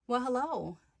Well,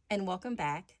 hello, and welcome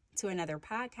back to another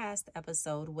podcast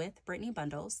episode with Brittany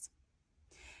Bundles.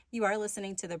 You are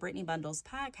listening to the Brittany Bundles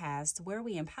podcast, where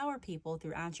we empower people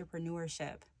through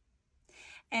entrepreneurship.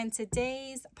 And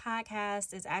today's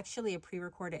podcast is actually a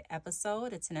pre-recorded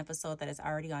episode. It's an episode that is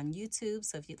already on YouTube.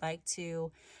 So if you'd like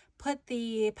to put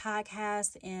the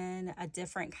podcast in a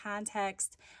different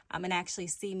context and actually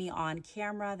see me on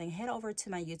camera, then head over to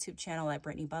my YouTube channel at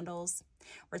Brittany Bundles.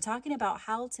 We're talking about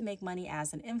how to make money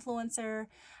as an influencer.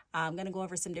 I'm going to go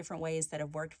over some different ways that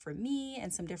have worked for me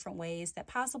and some different ways that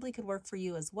possibly could work for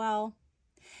you as well.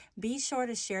 Be sure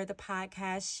to share the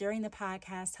podcast. Sharing the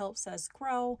podcast helps us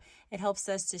grow. It helps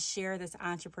us to share this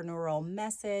entrepreneurial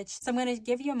message. So I'm going to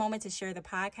give you a moment to share the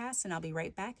podcast, and I'll be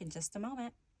right back in just a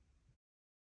moment.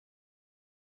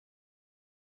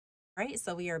 All right,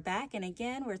 so we are back, and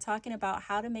again, we're talking about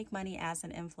how to make money as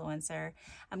an influencer.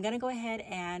 I'm going to go ahead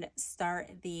and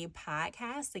start the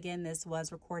podcast. Again, this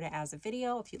was recorded as a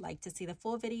video. If you'd like to see the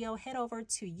full video, head over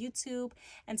to YouTube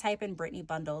and type in Brittany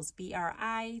Bundles,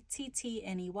 BRITTNEY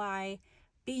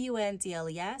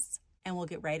BUNDLES, and we'll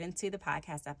get right into the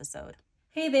podcast episode.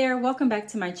 Hey there, welcome back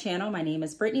to my channel. My name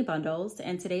is Brittany Bundles,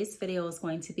 and today's video is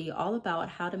going to be all about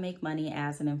how to make money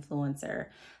as an influencer.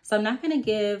 So I'm not going to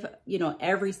give,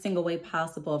 every single way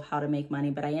possible of how to make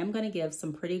money, but I am going to give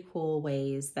some pretty cool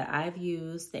ways that I've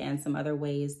used and some other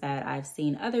ways that I've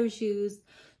seen others use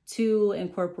to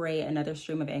incorporate another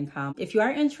stream of income. If you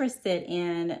are interested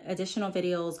in additional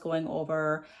videos going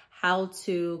over how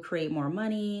to create more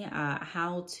money,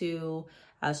 how to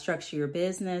structure your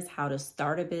business, how to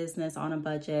start a business on a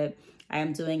budget. I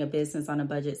am doing a business on a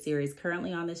budget series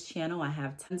currently on this channel. I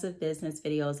have tons of business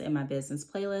videos in my business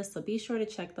playlist, so be sure to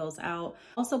check those out.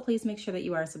 Also, please make sure that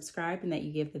you are subscribed and that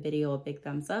you give the video a big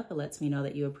thumbs up. It lets me know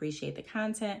that you appreciate the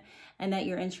content and that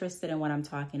you're interested in what I'm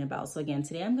talking about. So again,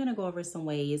 today I'm going to go over some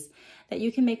ways that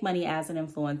you can make money as an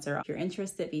influencer. If you're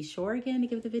interested, be sure again to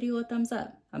give the video a thumbs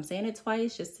up. I'm saying it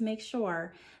twice just to make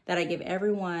sure that I give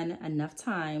everyone enough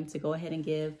time to go ahead and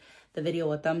give the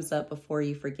video a thumbs up before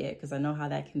you forget, because I know how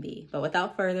that can be. But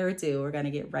without further ado, we're going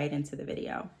to get right into the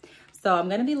video. So I'm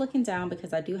going to be looking down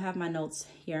because I do have my notes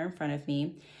here in front of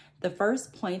me. The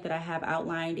first point that I have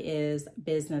outlined is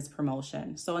business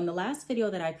promotion. So in the last video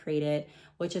that I created,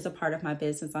 which is a part of my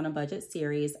business on a budget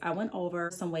series, I went over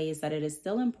some ways that it is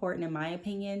still important, in my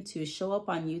opinion, to show up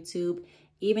on YouTube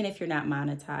even if you're not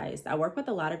monetized. I work with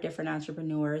a lot of different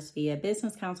entrepreneurs via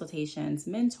business consultations,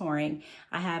 mentoring.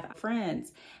 I have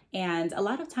friends. And a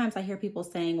lot of times I hear people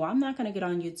saying, well, I'm not going to get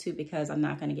on YouTube because I'm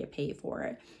not going to get paid for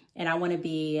it. And I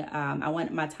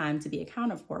want my time to be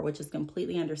accounted for, which is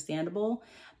completely understandable.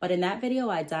 But in that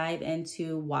video, I dive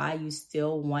into why you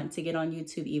still want to get on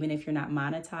YouTube, even if you're not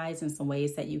monetized, and some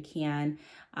ways that you can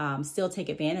still take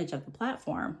advantage of the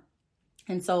platform.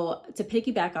 And so to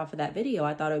piggyback off of that video,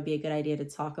 I thought it would be a good idea to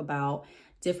talk about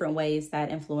different ways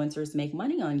that influencers make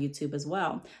money on YouTube as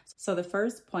well. So the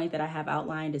first point that I have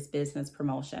outlined is business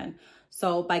promotion.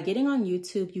 So by getting on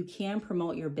YouTube, you can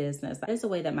promote your business. That is a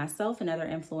way that myself and other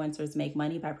influencers make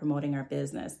money, by promoting our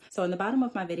business. So in the bottom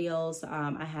of my videos,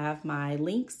 I have my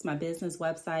links, my business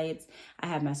websites. I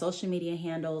have my social media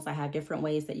handles. I have different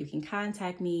ways that you can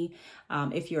contact me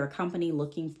if you're a company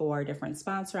looking for different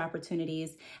sponsor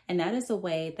opportunities. And that is a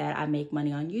way that I make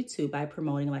money on YouTube, by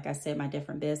promoting, like I said, my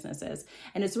different businesses.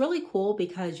 And it's really cool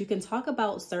because you can talk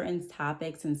about certain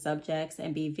topics and subjects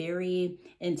and be very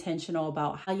intentional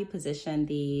about how you position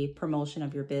the promotion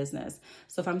of your business.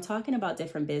 So if I'm talking about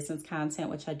different business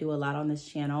content, which I do a lot on this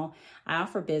channel, I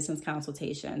offer business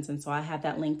consultations. And so I have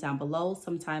that link down below.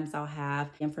 Sometimes I'll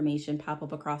have information pop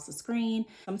up across the screen.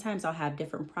 Sometimes I'll have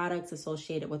different products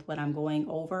associated with what I'm going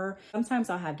over.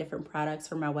 Sometimes I'll have different products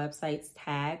from my websites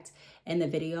tagged in the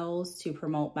videos to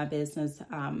promote my business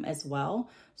as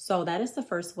well. So that is the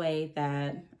first way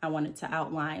that I wanted to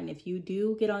outline. If you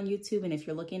do get on YouTube and if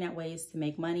you're looking at ways to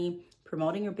make money,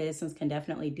 promoting your business can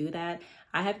definitely do that.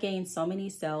 I have gained so many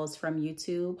sales from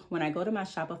YouTube. When I go to my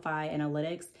Shopify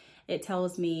analytics, it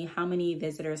tells me how many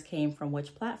visitors came from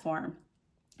which platform.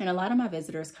 And a lot of my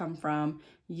visitors come from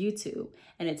YouTube,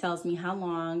 and it tells me how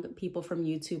long people from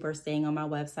YouTube are staying on my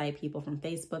website. People from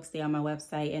Facebook stay on my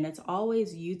website, and it's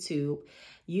always YouTube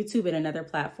and another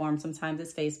platform. Sometimes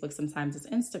it's Facebook, sometimes it's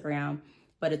Instagram,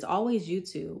 but it's always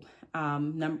YouTube.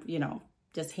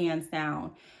 Just hands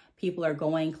down. People are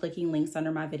clicking links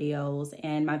under my videos,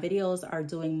 and my videos are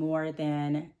doing more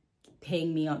than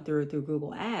paying me through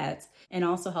Google Ads, and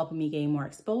also helping me gain more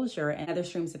exposure and other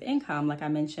streams of income. Like I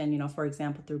mentioned, for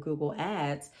example, through Google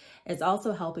Ads, it's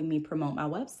also helping me promote my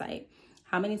website.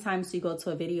 How many times do you go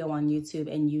to a video on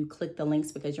YouTube and you click the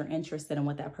links because you're interested in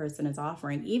what that person is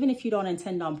offering? Even if you don't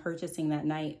intend on purchasing that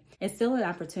night, it's still an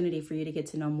opportunity for you to get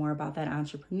to know more about that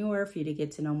entrepreneur, for you to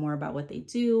get to know more about what they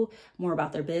do, more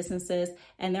about their businesses.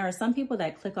 And there are some people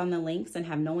that click on the links and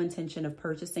have no intention of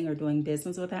purchasing or doing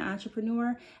business with that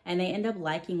entrepreneur, and they end up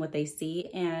liking what they see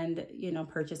and,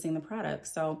 purchasing the product.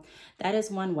 So that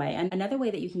is one way. And another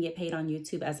way that you can get paid on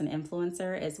YouTube as an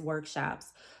influencer is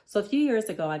workshops. So a few years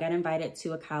ago, I got invited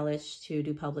to a college to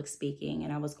do public speaking,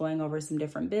 and I was going over some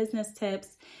different business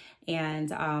tips and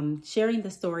sharing the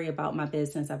story about my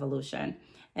business evolution.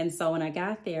 And so when I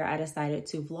got there, I decided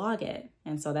to vlog it.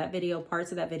 And so that video,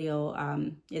 parts of that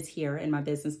video is here in my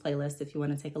business playlist if you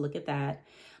want to take a look at that.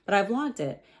 But I vlogged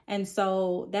it. And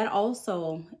so that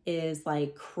also is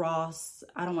like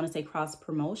I don't want to say cross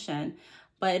promotion,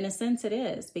 but in a sense it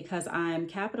is, because I'm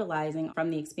capitalizing from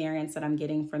the experience that I'm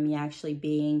getting from me actually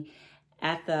being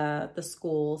at the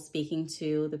school, speaking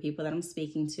to the people that I'm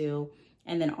speaking to.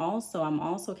 And then also, I'm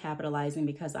also capitalizing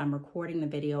because I'm recording the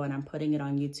video and I'm putting it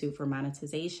on YouTube for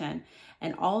monetization,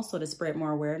 and also to spread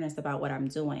more awareness about what I'm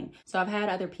doing. So I've had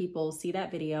other people see that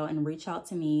video and reach out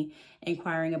to me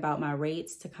inquiring about my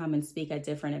rates to come and speak at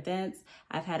different events.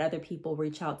 I've had other people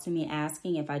reach out to me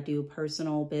asking if I do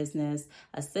personal business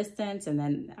assistance, and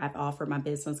then I've offered my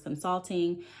business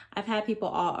consulting. I've had people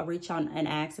all reach out and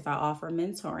ask if I offer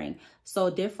mentoring. So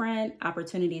different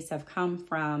opportunities have come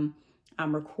from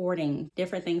recording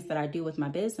different things that I do with my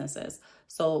businesses.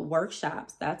 So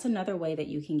workshops, that's another way that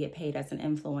you can get paid as an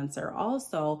influencer.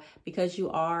 Also, because you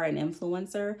are an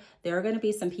influencer, there are going to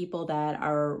be some people that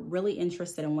are really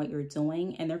interested in what you're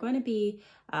doing, and they're going to be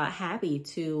happy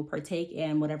to partake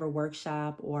in whatever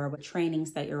workshop or what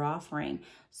trainings that you're offering.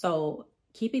 So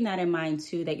keeping that in mind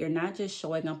too, that you're not just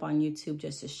showing up on YouTube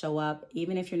just to show up.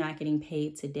 Even if you're not getting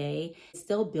paid today,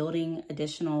 still building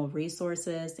additional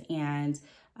resources and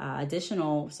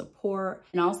additional support,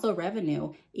 and also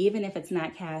revenue, even if it's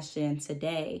not cashed in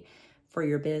today for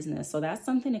your business. So that's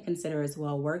something to consider as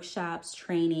well. Workshops,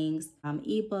 trainings,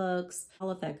 ebooks,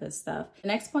 all of that good stuff. The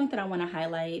next point that I want to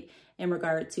highlight in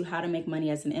regard to how to make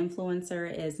money as an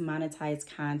influencer is monetize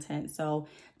content. So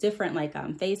different like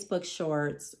Facebook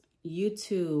Shorts,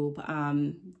 YouTube,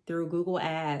 through Google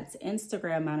Ads,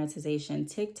 Instagram monetization,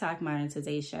 TikTok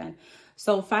monetization.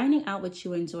 So finding out what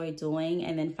you enjoy doing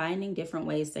and then finding different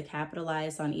ways to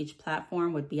capitalize on each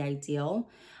platform would be ideal.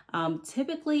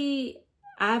 Typically,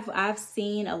 I've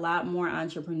seen a lot more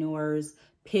entrepreneurs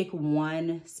pick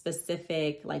one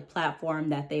specific like platform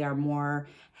that they are more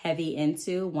heavy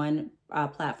into, one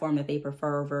platform that they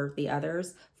prefer over the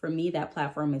others. For me, that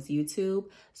platform is YouTube.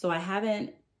 So I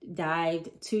haven't dived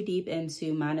too deep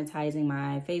into monetizing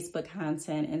my Facebook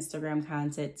content, Instagram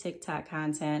content, TikTok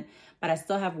content, but I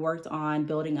still have worked on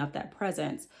building up that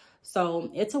presence. So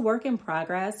it's a work in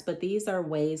progress, but these are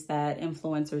ways that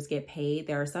influencers get paid.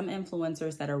 There are some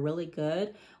influencers that are really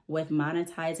good with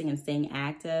monetizing and staying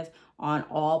active on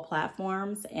all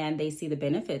platforms, and they see the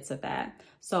benefits of that.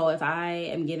 So if I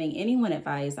am giving anyone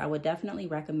advice, I would definitely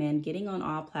recommend getting on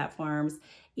all platforms.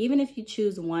 Even if you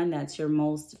choose one that's your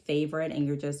most favorite and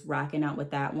you're just rocking out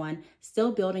with that one,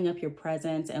 still building up your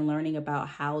presence and learning about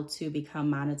how to become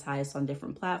monetized on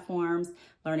different platforms,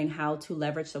 learning how to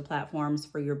leverage the platforms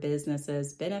for your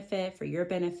business's benefit, for your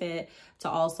benefit, to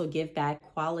also give back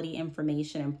quality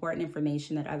information, important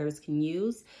information that others can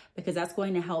use, because that's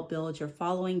going to help build your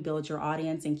following, build your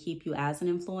audience, and keep you as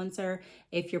an influencer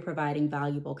if you're providing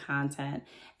valuable content.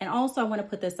 And also, I want to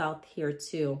put this out here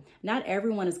too. Not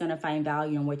everyone is going to find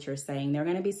value in what you're saying. There are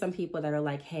going to be some people that are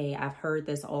like, hey, I've heard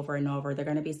this over and over. There are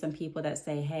going to be some people that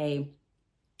say, hey,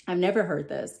 I've never heard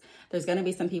this. There's going to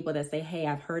be some people that say, hey,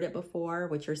 I've heard it before,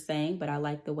 what you're saying, but I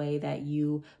like the way that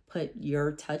you put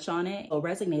your touch on it. It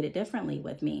resonated differently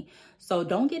with me. So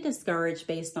don't get discouraged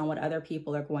based on what other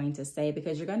people are going to say,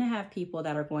 because you're going to have people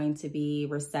that are going to be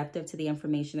receptive to the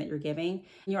information that you're giving.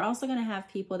 And you're also going to have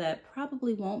people that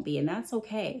probably won't be, and that's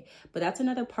okay. But that's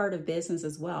another part of business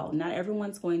as well. Not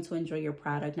everyone's going to enjoy your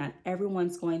product. Not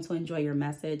everyone's going to enjoy your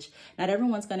message. Not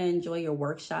everyone's going to enjoy your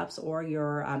workshops or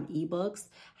your ebooks.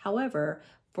 However,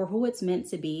 for who it's meant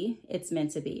to be, it's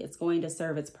meant to be. It's going to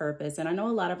serve its purpose. And I know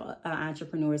a lot of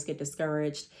entrepreneurs get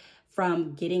discouraged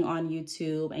from getting on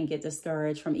YouTube and get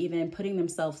discouraged from even putting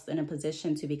themselves in a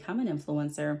position to become an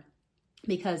influencer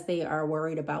because they are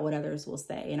worried about what others will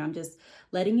say. And I'm just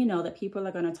letting you know that people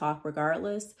are going to talk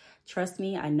regardless. Trust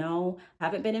me, I know. I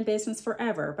haven't been in business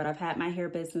forever, but I've had my hair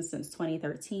business since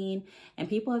 2013, and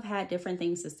people have had different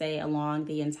things to say along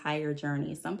the entire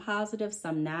journey. Some positive,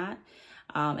 some not.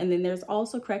 And then there's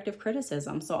also corrective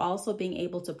criticism. So also being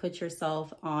able to put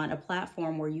yourself on a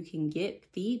platform where you can get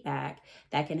feedback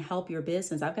that can help your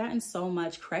business. I've gotten so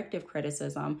much corrective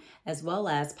criticism as well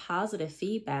as positive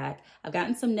feedback. I've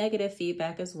gotten some negative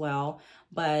feedback as well,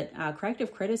 but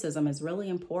corrective criticism is really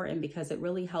important because it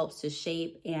really helps to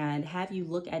shape and have you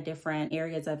look at different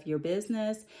areas of your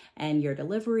business and your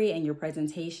delivery and your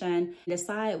presentation and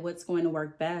decide what's going to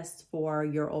work best for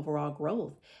your overall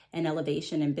growth and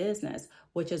elevation in business,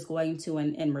 which is going to,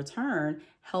 in return,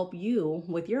 help you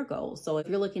with your goals. So if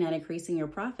you're looking at increasing your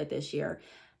profit this year,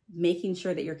 making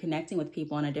sure that you're connecting with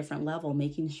people on a different level,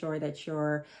 making sure that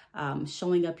you're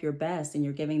showing up your best and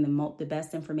you're giving them the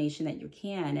best information that you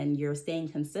can and you're staying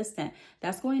consistent,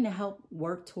 that's going to help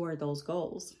work toward those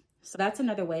goals. So that's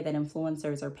another way that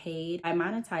influencers are paid, by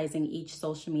monetizing each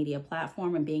social media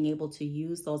platform and being able to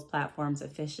use those platforms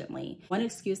efficiently. One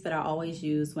excuse that I always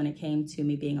used when it came to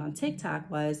me being on TikTok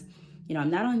was,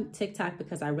 I'm not on TikTok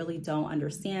because I really don't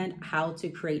understand how to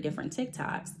create different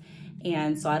TikToks.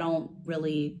 And so I don't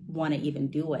really want to even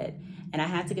do it. And I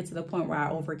had to get to the point where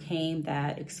I overcame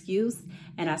that excuse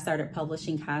and I started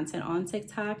publishing content on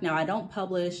TikTok. Now, I don't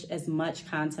publish as much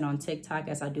content on TikTok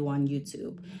as I do on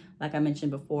YouTube. Like I mentioned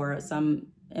before, some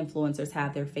influencers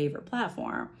have their favorite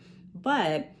platform,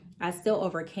 but I still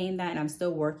overcame that and I'm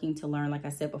still working to learn, like I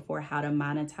said before, how to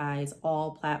monetize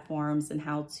all platforms and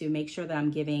how to make sure that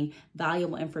I'm giving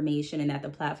valuable information and that the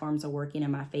platforms are working in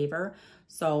my favor.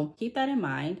 So keep that in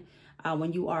mind.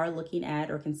 When you are looking at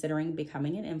or considering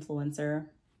becoming an influencer,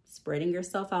 spreading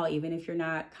yourself out, even if you're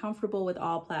not comfortable with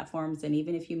all platforms and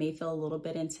even if you may feel a little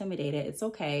bit intimidated, it's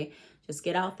okay. Just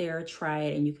get out there, try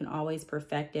it, and you can always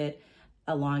perfect it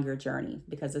along your journey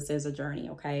because this is a journey,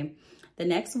 okay? The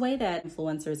next way that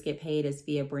influencers get paid is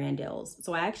via brand deals.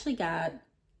 So I actually got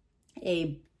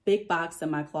a big box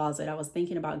in my closet. I was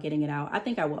thinking about getting it out. I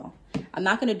think I will. I'm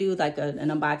not going to do like an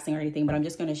unboxing or anything, but I'm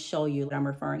just going to show you what I'm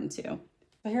referring to.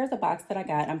 So here's the box that I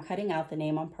got. I'm cutting out the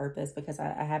name on purpose because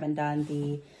I haven't done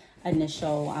the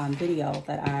initial video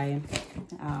that I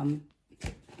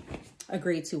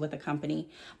agreed to with the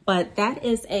company. But that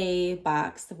is a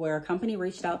box where a company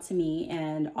reached out to me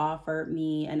and offered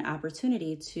me an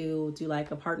opportunity to do like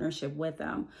a partnership with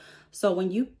them. So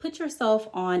when you put yourself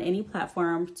on any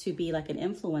platform to be like an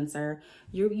influencer,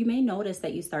 you may notice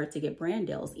that you start to get brand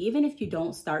deals. Even if you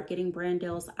don't start getting brand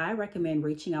deals, I recommend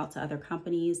reaching out to other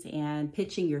companies and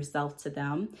pitching yourself to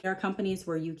them. There are companies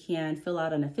where you can fill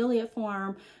out an affiliate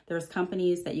form. There's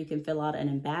companies that you can fill out an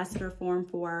ambassador form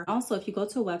for. Also, if you go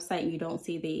to a website and you don't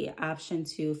see the option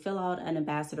to fill out an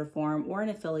ambassador form or an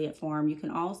affiliate form, you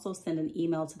can also send an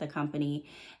email to the company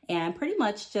and pretty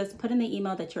much just put in the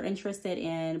email that you're interested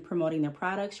in promoting their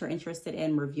products, you're interested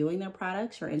in reviewing their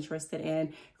products, you're interested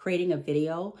in creating a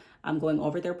video going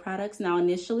over their products. Now,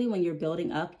 initially, when you're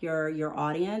building up your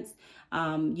audience,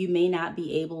 you may not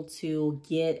be able to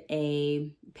get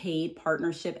a paid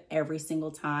partnership every single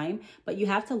time, but you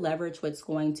have to leverage what's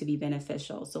going to be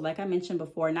beneficial. So like I mentioned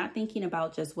before, not thinking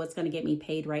about just what's going to get me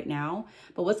paid right now,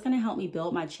 but what's going to help me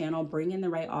build my channel, bring in the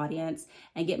right audience,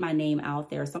 and get my name out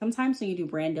there. Sometimes when you do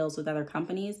brand deals with other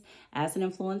companies as an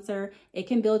influencer, it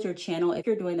can build your channel if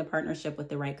you're doing the partnership with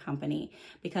the right company,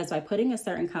 because by putting a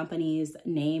certain company's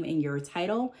name in your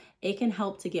title, it can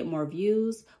help to get more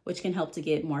views, which can help to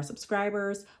get more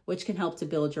subscribers, which can help to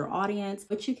build your audience,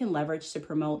 which you can leverage to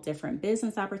promote different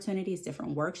business opportunities,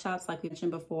 different workshops like we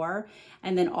mentioned before.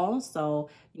 And then also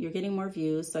you're getting more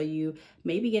views, so you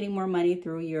may be getting more money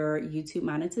through your YouTube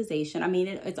monetization. I mean,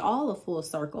 it's all a full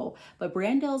circle, but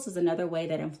brand deals is another way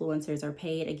that influencers are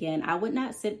paid. Again, I would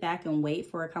not sit back and wait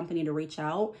for a company to reach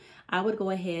out. I would go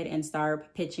ahead and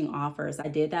start pitching offers. I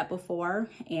did that before.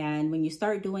 And when you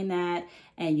start doing that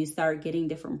and you start getting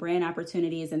different brand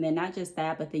opportunities, and then not just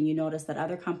that, but then you notice that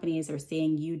other companies are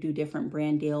seeing you do different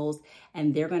brand deals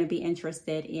and they're going to be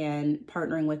interested in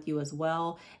partnering with you as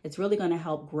well. It's really going to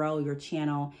help grow your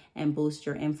channel and boost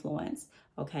your influence.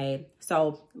 Okay,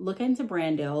 so look into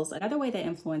brand deals. Another way that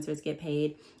influencers get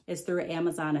paid is through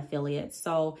Amazon affiliates.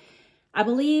 So I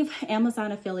believe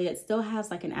Amazon affiliate still has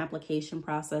like an application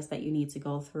process that you need to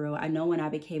go through. I know when I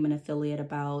became an affiliate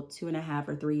about 2.5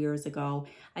 or 3 years ago,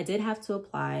 I did have to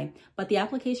apply, but the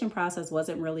application process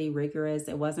wasn't really rigorous.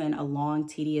 It wasn't a long,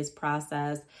 tedious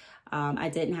process. I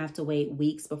didn't have to wait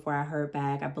weeks before I heard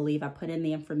back. I believe I put in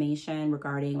the information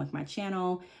regarding with my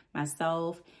channel,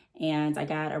 myself, and I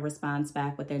got a response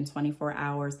back within 24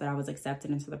 hours that I was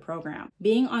accepted into the program.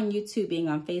 Being on YouTube, being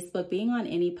on Facebook, being on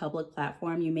any public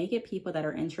platform, you may get people that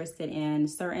are interested in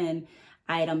certain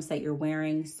items that you're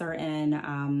wearing,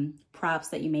 certain props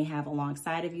that you may have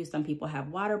alongside of you. Some people have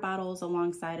water bottles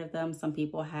alongside of them. Some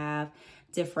people have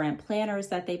different planners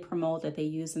that they promote, that they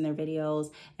use in their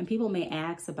videos, and people may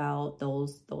ask about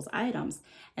those items.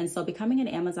 And so becoming an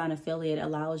Amazon affiliate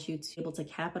allows you to be able to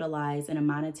capitalize in a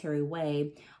monetary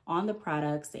way on the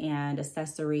products and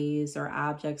accessories or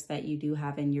objects that you do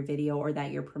have in your video or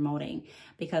that you're promoting.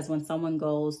 Because when someone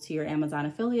goes to your Amazon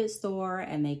affiliate store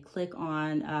and they click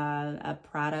on a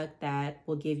product that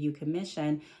will give you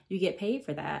commission, you get paid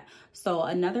for that. So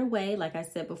another way, like I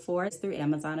said before, is through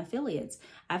Amazon affiliates.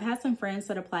 I've had some friends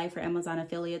that applied for Amazon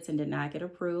affiliates and did not get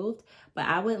approved, but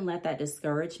I wouldn't let that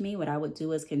discourage me. What I would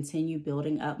do is continue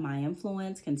building up my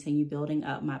influence, continue building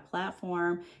up my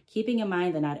platform, keeping in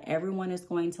mind that not everyone is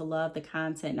going to love the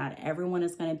content. Not everyone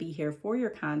is going to be here for your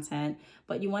content,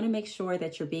 but you want to make sure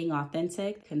that you're being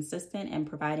authentic, consistent, and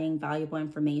providing valuable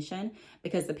information,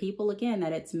 because the people, again,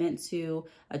 that it's meant to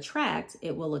attract,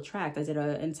 it will attract. I did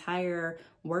an entire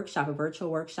workshop, a virtual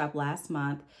workshop last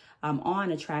month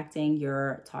on attracting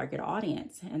your target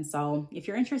audience. And so if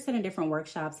you're interested in different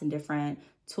workshops and different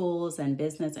tools and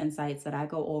business insights that I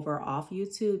go over off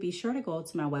YouTube, be sure to go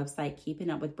to my website,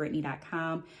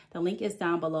 keepingupwithbrittany.com. The link is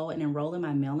down below, and enroll in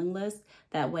my mailing list.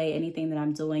 That way, anything that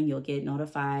I'm doing, you'll get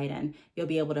notified and you'll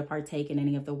be able to partake in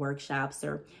any of the workshops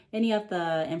or any of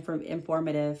the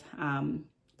informative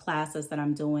classes that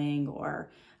I'm doing, or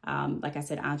like I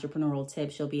said, entrepreneurial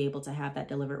tips. You'll be able to have that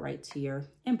delivered right to your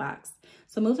inbox.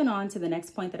 So moving on to the next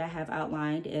point that I have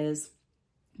outlined is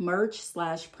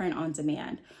merch/print on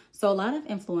demand. So a lot of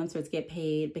influencers get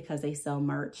paid because they sell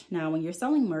merch. Now, when you're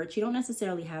selling merch, you don't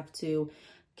necessarily have to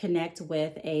connect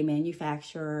with a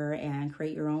manufacturer and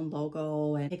create your own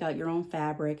logo and pick out your own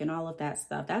fabric and all of that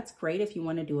stuff. That's great if you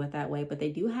want to do it that way, but they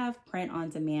do have print on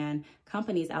demand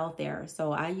companies out there.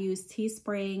 So I use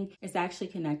Teespring. It's actually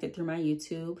connected through my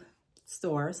YouTube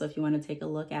store. So if you want to take a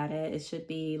look at it, it should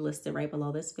be listed right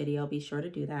below this video. Be sure to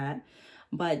do that.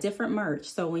 But different merch.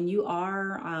 So when you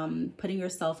are putting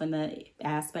yourself in the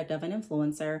aspect of an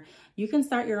influencer, you can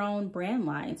start your own brand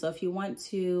line. So if you want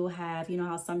to have, you know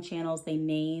how some channels, they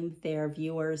name their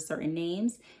viewers certain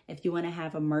names. If you want to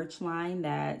have a merch line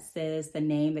that says the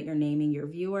name that you're naming your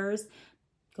viewers,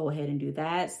 go ahead and do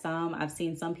that. I've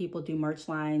seen some people do merch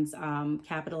lines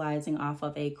capitalizing off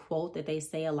of a quote that they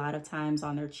say a lot of times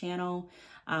on their channel.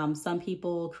 Some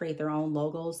people create their own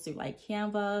logos through like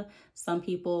Canva. Some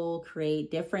people create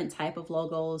different type of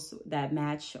logos that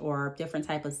match, or different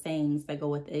type of sayings that go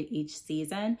with each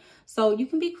season. So you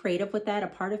can be creative with that. A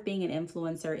part of being an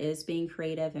influencer is being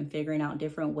creative and figuring out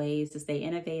different ways to stay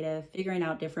innovative, figuring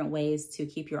out different ways to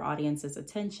keep your audience's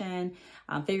attention,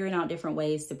 figuring out different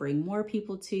ways to bring more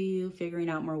people to you, figuring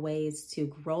out more ways to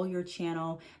grow your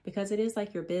channel, because it is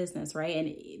like your business, right?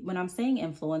 And when I'm saying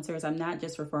influencers, I'm not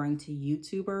just referring to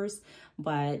YouTubers,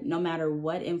 but no matter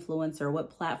what influencer, what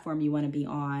platform you want to be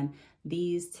on,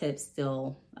 these tips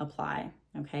still apply.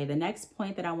 Okay, the next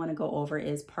point that I want to go over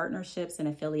is partnerships and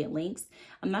affiliate links.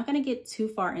 I'm not going to get too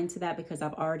far into that because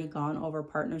I've already gone over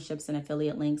partnerships and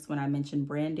affiliate links when I mentioned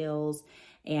brand deals.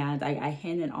 And I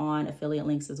hinted on affiliate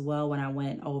links as well when I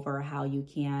went over how you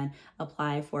can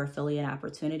apply for affiliate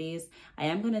opportunities. I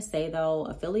am going to say though,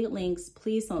 affiliate links,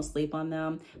 please don't sleep on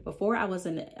them. Before I was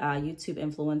a YouTube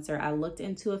influencer, I looked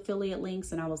into affiliate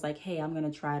links and I was like, hey, I'm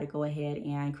going to try to go ahead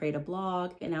and create a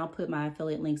blog and I'll put my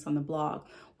affiliate links on the blog.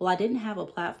 Well, I didn't have a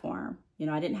platform. You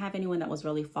know, I didn't have anyone that was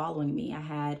really following me. I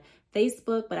had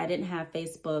Facebook, but I didn't have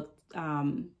Facebook.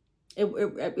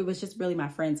 It was just really my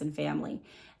friends and family.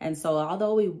 And so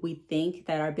although we think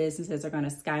that our businesses are going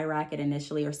to skyrocket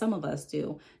initially, or some of us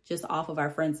do, just off of our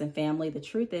friends and family, the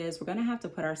truth is we're going to have to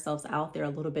put ourselves out there a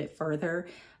little bit further,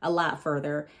 a lot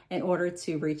further, in order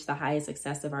to reach the highest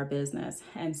success of our business.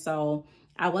 And so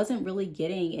I wasn't really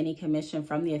getting any commission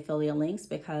from the affiliate links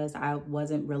because I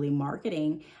wasn't really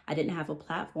marketing. I didn't have a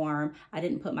platform. I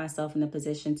didn't put myself in the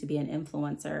position to be an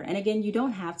influencer. And again, you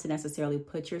don't have to necessarily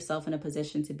put yourself in a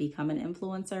position to become an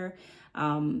influencer.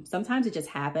 Sometimes it just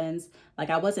happens. Like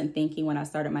I wasn't thinking when I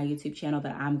started my YouTube channel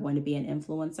that I'm going to be an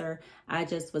influencer. I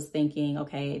just was thinking,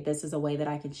 okay, this is a way that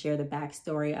I can share the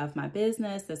backstory of my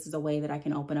business. This is a way that I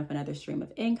can open up another stream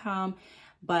of income.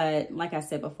 But like I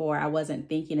said before, I wasn't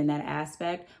thinking in that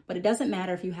aspect. But it doesn't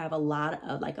matter if you have a lot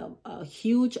of like a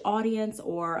huge audience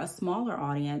or a smaller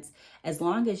audience, as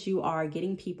long as you are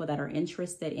getting people that are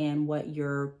interested in what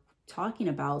you're talking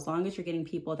about, as long as you're getting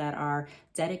people that are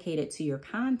dedicated to your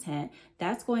content,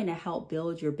 that's going to help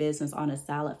build your business on a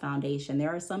solid foundation.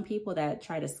 There are some people that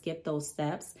try to skip those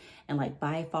steps and like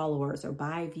buy followers or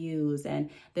buy views, and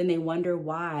then they wonder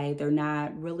why they're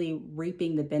not really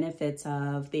reaping the benefits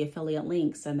of the affiliate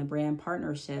links and the brand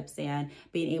partnerships and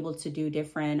being able to do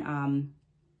different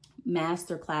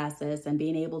master classes and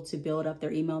being able to build up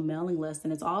their email mailing list.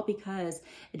 And it's all because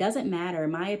it doesn't matter,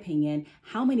 in my opinion,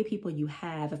 how many people you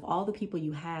have, if all the people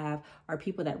you have are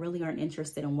people that really aren't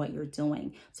interested in what you're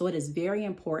doing. So it is very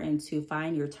important to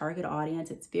find your target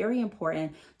audience. It's very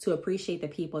important to appreciate the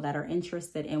people that are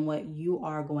interested in what you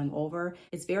are going over.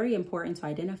 It's very important to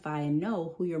identify and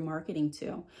know who you're marketing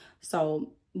to.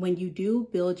 So when you do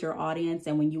build your audience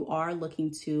and when you are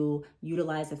looking to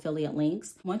utilize affiliate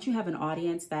links, once you have an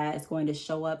audience that is going to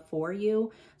show up for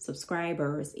you,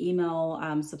 subscribers, email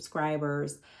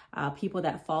subscribers, people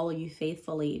that follow you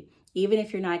faithfully, even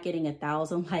if you're not getting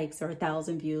 1,000 likes or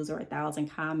 1,000 views or 1,000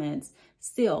 comments,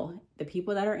 still the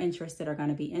people that are interested are going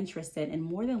to be interested, and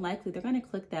more than likely they're going to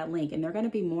click that link and they're going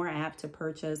to be more apt to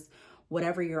purchase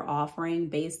whatever you're offering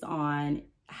based on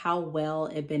how well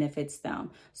it benefits them.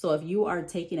 So if you are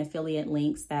taking affiliate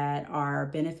links that are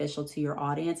beneficial to your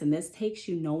audience, and this takes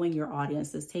you knowing your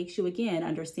audience, this takes you, again,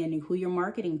 understanding who you're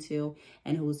marketing to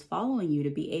and who's following you to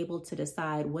be able to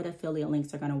decide what affiliate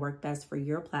links are going to work best for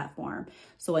your platform.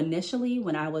 So initially,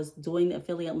 when I was doing the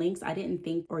affiliate links, I didn't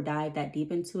think or dive that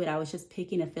deep into it. I was just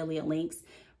picking affiliate links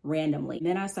randomly. And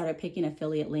then I started picking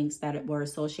affiliate links that were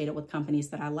associated with companies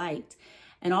that I liked.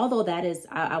 And although that is,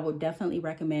 I would definitely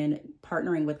recommend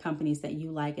partnering with companies that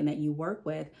you like and that you work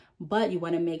with, but you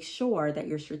want to make sure that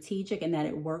you're strategic and that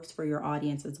it works for your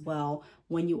audience as well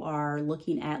when you are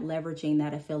looking at leveraging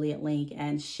that affiliate link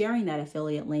and sharing that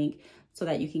affiliate link so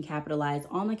that you can capitalize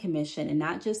on the commission. And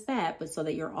not just that, but so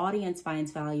that your audience finds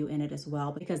value in it as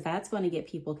well, because that's going to get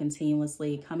people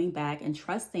continuously coming back and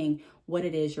trusting what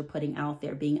it is you're putting out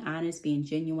there, being honest, being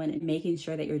genuine, and making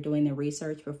sure that you're doing the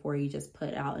research before you just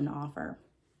put out an offer.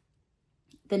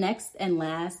 The next and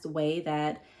last way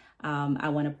that I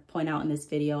want to point out in this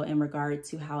video in regard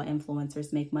to how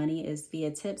influencers make money is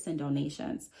via tips and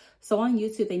donations. So on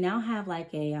YouTube, they now have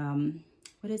like a,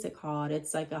 what is it called?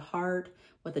 It's like a heart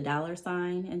with a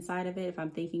 $sign inside of it, if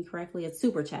I'm thinking correctly. It's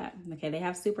Super Chat. Okay, they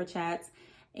have Super Chats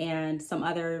and some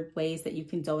other ways that you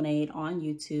can donate on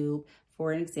YouTube.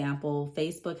 For an example,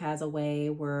 Facebook has a way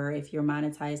where if you're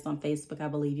monetized on Facebook, I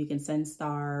believe you can send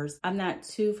stars. I'm not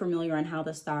too familiar on how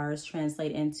the stars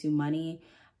translate into money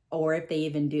or if they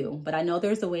even do, but I know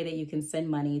there's a way that you can send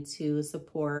money to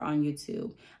support on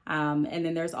YouTube. And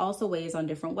then there's also ways on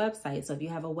different websites. So if you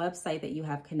have a website that you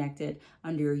have connected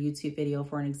under your YouTube video,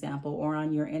 for an example, or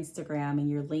on your Instagram in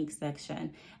your link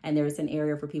section, and there's an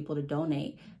area for people to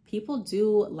donate, people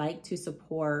do like to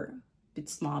support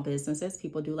small businesses.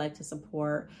 People do like to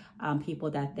support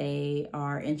people that they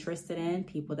are interested in,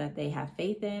 people that they have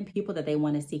faith in, people that they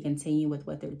want to see continue with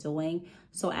what they're doing.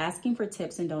 So asking for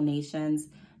tips and donations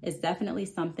is definitely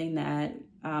something that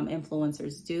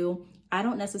influencers do. I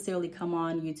don't necessarily come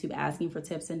on YouTube asking for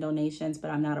tips and donations, but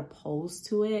I'm not opposed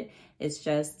to it. It's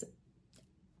just,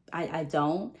 I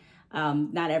don't.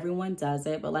 Not everyone does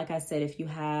it, but like I said, if you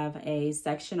have a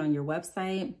section on your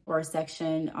website or a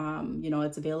section,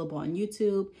 it's available on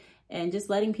YouTube, and just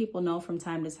letting people know from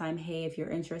time to time, hey, if you're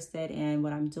interested in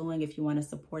what I'm doing, if you want to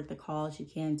support the cause, you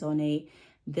can donate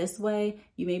this way.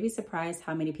 You may be surprised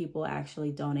how many people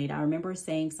actually donate. I remember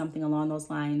saying something along those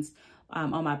lines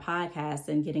on my podcast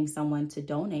and getting someone to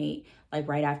donate like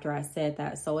right after I said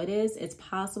that. So it's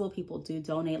possible people do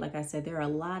donate. Like I said, there are a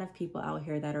lot of people out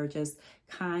here that are just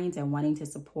kind and wanting to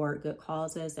support good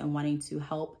causes and wanting to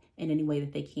help in any way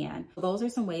that they can. Those are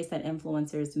some ways that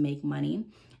influencers make money.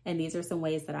 And these are some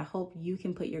ways that I hope you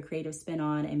can put your creative spin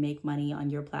on and make money on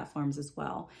your platforms as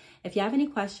well. If you have any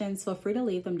questions, feel free to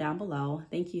leave them down below.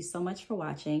 Thank you so much for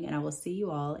watching, and I will see you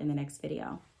all in the next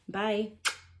video. Bye.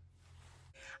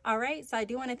 All right, so I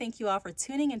do want to thank you all for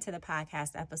tuning into the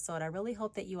podcast episode. I really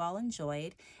hope that you all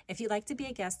enjoyed. If you'd like to be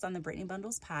a guest on the Brittany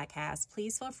Bundles podcast,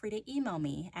 please feel free to email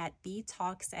me at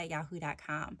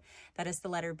btalks@yahoo.com. That is the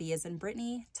letter B as in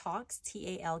Brittany, talks,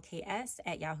 TALKS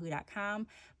 @yahoo.com.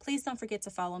 Please don't forget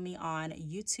to follow me on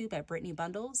YouTube at Brittany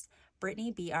Bundles,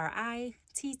 Brittany,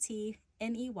 BRITTNEY,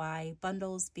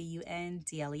 Bundles,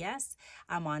 BUNDLES.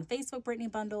 I'm on Facebook, Brittany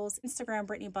Bundles, Instagram,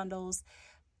 Brittany Bundles,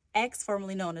 X,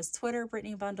 formerly known as Twitter,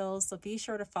 Brittany Bundles. So be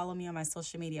sure to follow me on my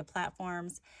social media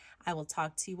platforms. I will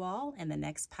talk to you all in the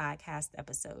next podcast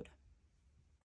episode.